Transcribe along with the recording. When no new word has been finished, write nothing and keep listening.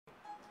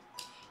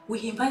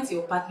We invite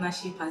your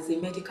partnership as a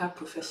medical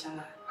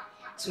professional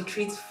to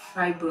treat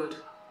fibroid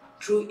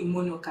through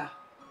Immunocal,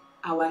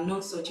 our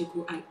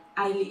non-surgical and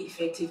highly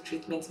effective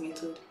treatment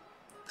method.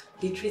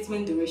 The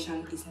treatment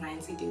duration is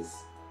 90 days.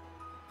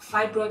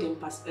 Fibroid in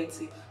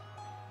perspective.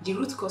 The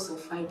root cause of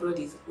fibroid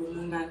is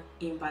hormonal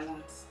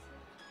imbalance.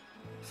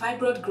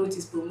 Fibroid growth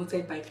is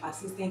promoted by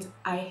persistent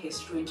high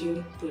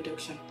estrogen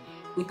production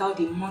without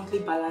the monthly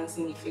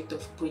balancing effect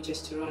of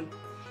progesterone,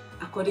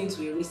 according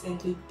to a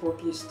recently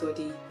published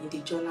study in the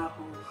Journal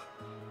of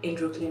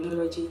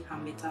Endocrinology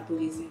and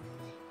Metabolism,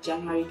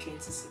 January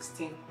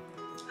 2016,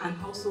 and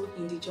also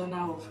in the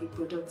Journal of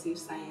Reproductive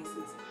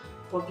Sciences,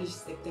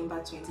 published September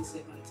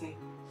 2017.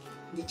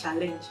 The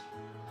challenge.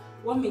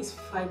 What makes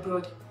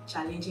fibroid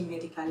challenging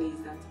medically is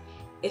that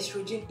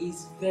estrogen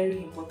is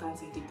very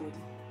important in the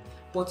body,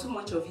 but too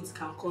much of it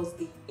can cause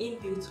the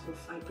inbuilt of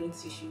fibrin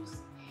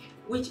tissues,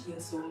 which in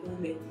some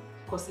women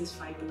causes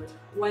fibroid,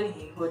 while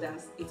in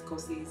others it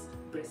causes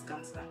breast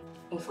cancer.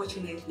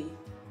 Unfortunately,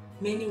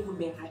 many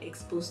women are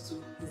exposed to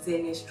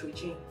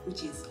xenestrogen,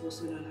 which is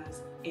also known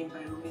as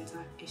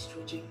environmental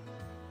estrogen.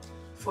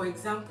 For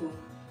example,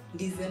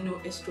 the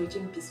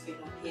xenoestrogen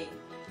bisphenol A,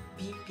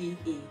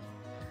 BPA,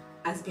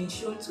 has been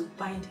shown to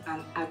bind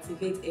and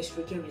activate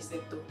estrogen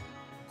receptor,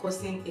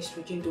 causing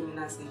estrogen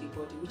dominance in the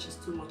body, which is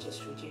too much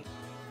estrogen.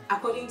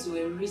 According to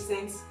a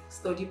recent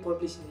study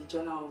published in the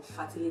Journal of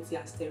Fertility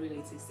and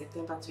Sterility,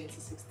 September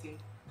 2016,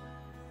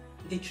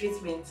 the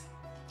treatment,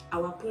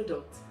 our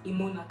product,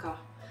 Immunocal,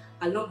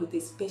 along with a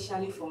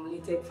specially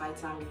formulated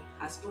vitamin,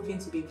 has proven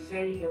to be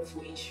very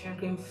helpful in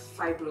shrinking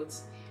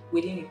fibroids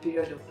within a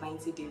period of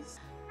 90 days.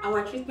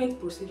 Our treatment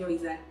procedure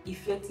is an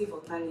effective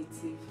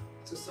alternative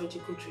to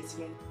surgical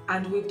treatment,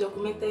 and we've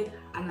documented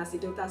an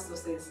anecdotal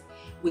success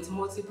with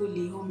multiple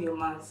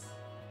leiomyomas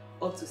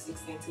up to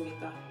 6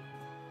 cm.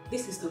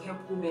 This is to help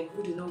women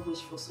who do not wish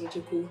for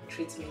surgical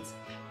treatment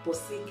but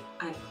seek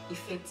an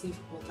effective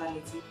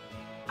alternative.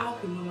 How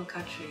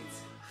Immunocal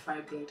treats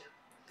fibroid.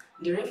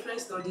 The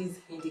reference studies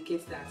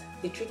indicate that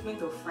the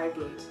treatment of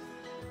fibroid,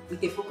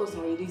 with a focus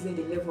on reducing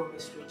the level of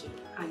estrogen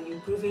and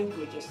improving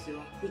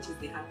progesterone, which is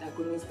the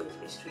antagonist of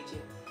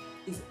estrogen,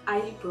 is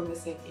highly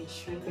promising in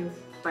shrinking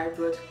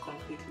fibroid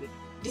completely.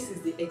 This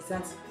is the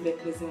exact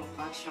mechanism of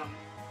action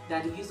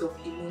that the use of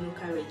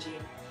Immunocal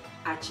regimen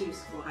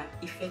achieves for an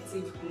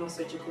effective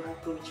non-surgical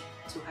approach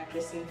to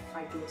addressing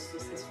fibroid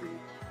successfully.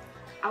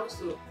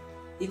 Also,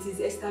 it is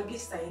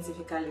established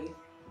scientifically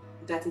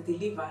that the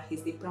liver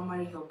is the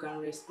primary organ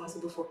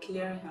responsible for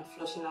clearing and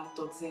flushing out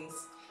toxins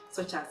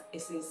such as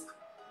excess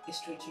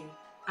estrogen.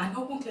 An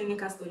open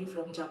clinical study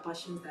from Japan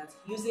shows that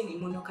using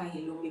Immunocal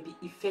alone may be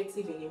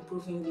effective in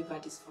improving liver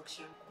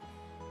dysfunction.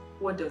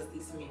 What does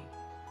this mean?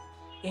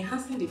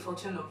 Enhancing the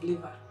function of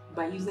liver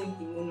by using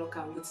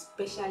Immunocal with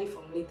specially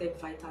formulated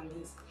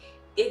vitamins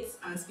aids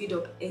and speed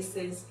up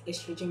excess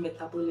estrogen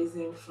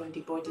metabolism from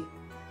the body.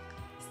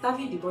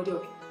 Starving the body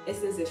of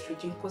excess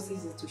estrogen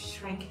causes it to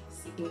shrink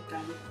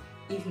significantly,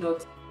 if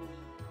not.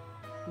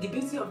 The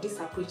beauty of this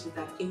approach is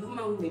that a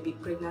woman who may be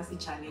pregnancy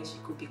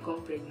challenged could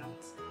become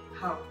pregnant.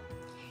 How?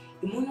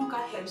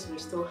 Immunocal helps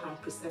restore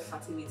and preserve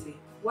fertility,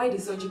 while the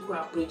surgical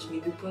approach may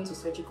be prone to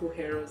surgical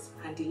errors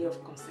and delay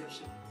of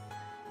conception.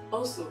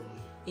 Also,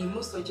 in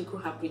most surgical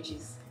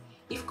approaches,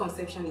 if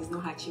conception is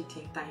not achieved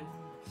in time,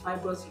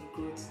 fibroid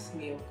regrowth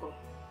may occur.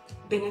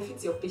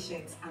 Benefit your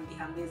patients and be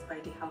amazed by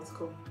the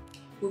outcome.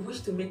 We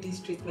wish to make this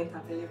treatment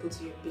available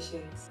to your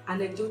patients.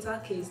 Anecdotal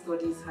case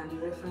studies and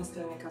the reference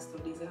clinical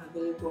studies are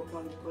available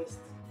upon request.